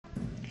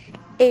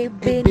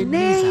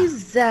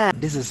Ebenezer.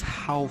 This is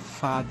how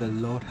far the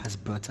Lord has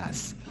brought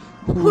us.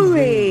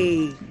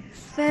 Hooray!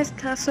 First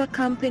Kasoa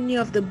Company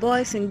of the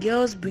Boys and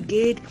Girls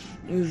Brigade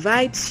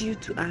invites you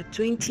to our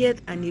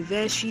 20th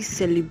anniversary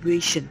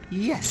celebration.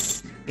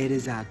 Yes, it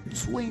is our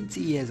 20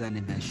 years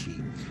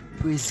anniversary.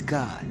 Praise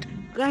God.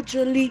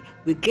 Gradually,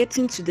 we're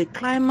getting to the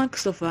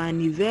climax of our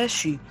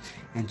anniversary.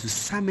 And to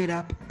sum it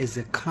up, is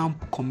a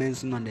camp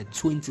commencing on the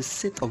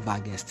 26th of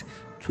August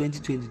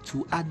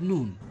 2022 at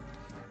noon.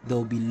 There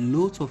will be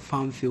loads of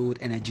fun-filled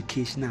and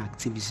educational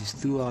activities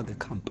throughout the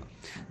camp.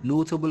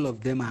 Notable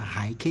of them are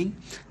hiking,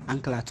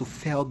 Uncle Ato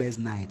Fairbear's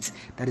Night.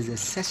 That is a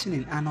session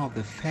in honor of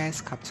the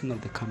first captain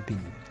of the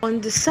company. On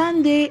the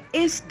Sunday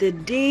is the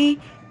day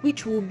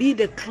which will be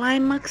the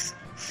climax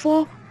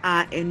for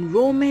our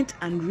enrollment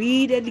and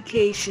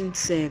rededication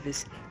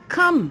service.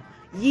 Come,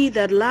 ye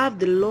that love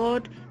the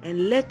Lord,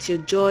 and let your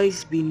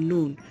joys be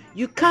known.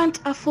 You can't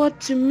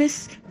afford to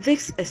miss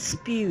this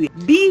experience.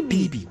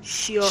 BB,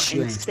 sure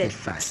and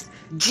steadfast.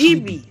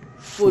 GB,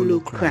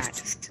 follow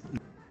Christ.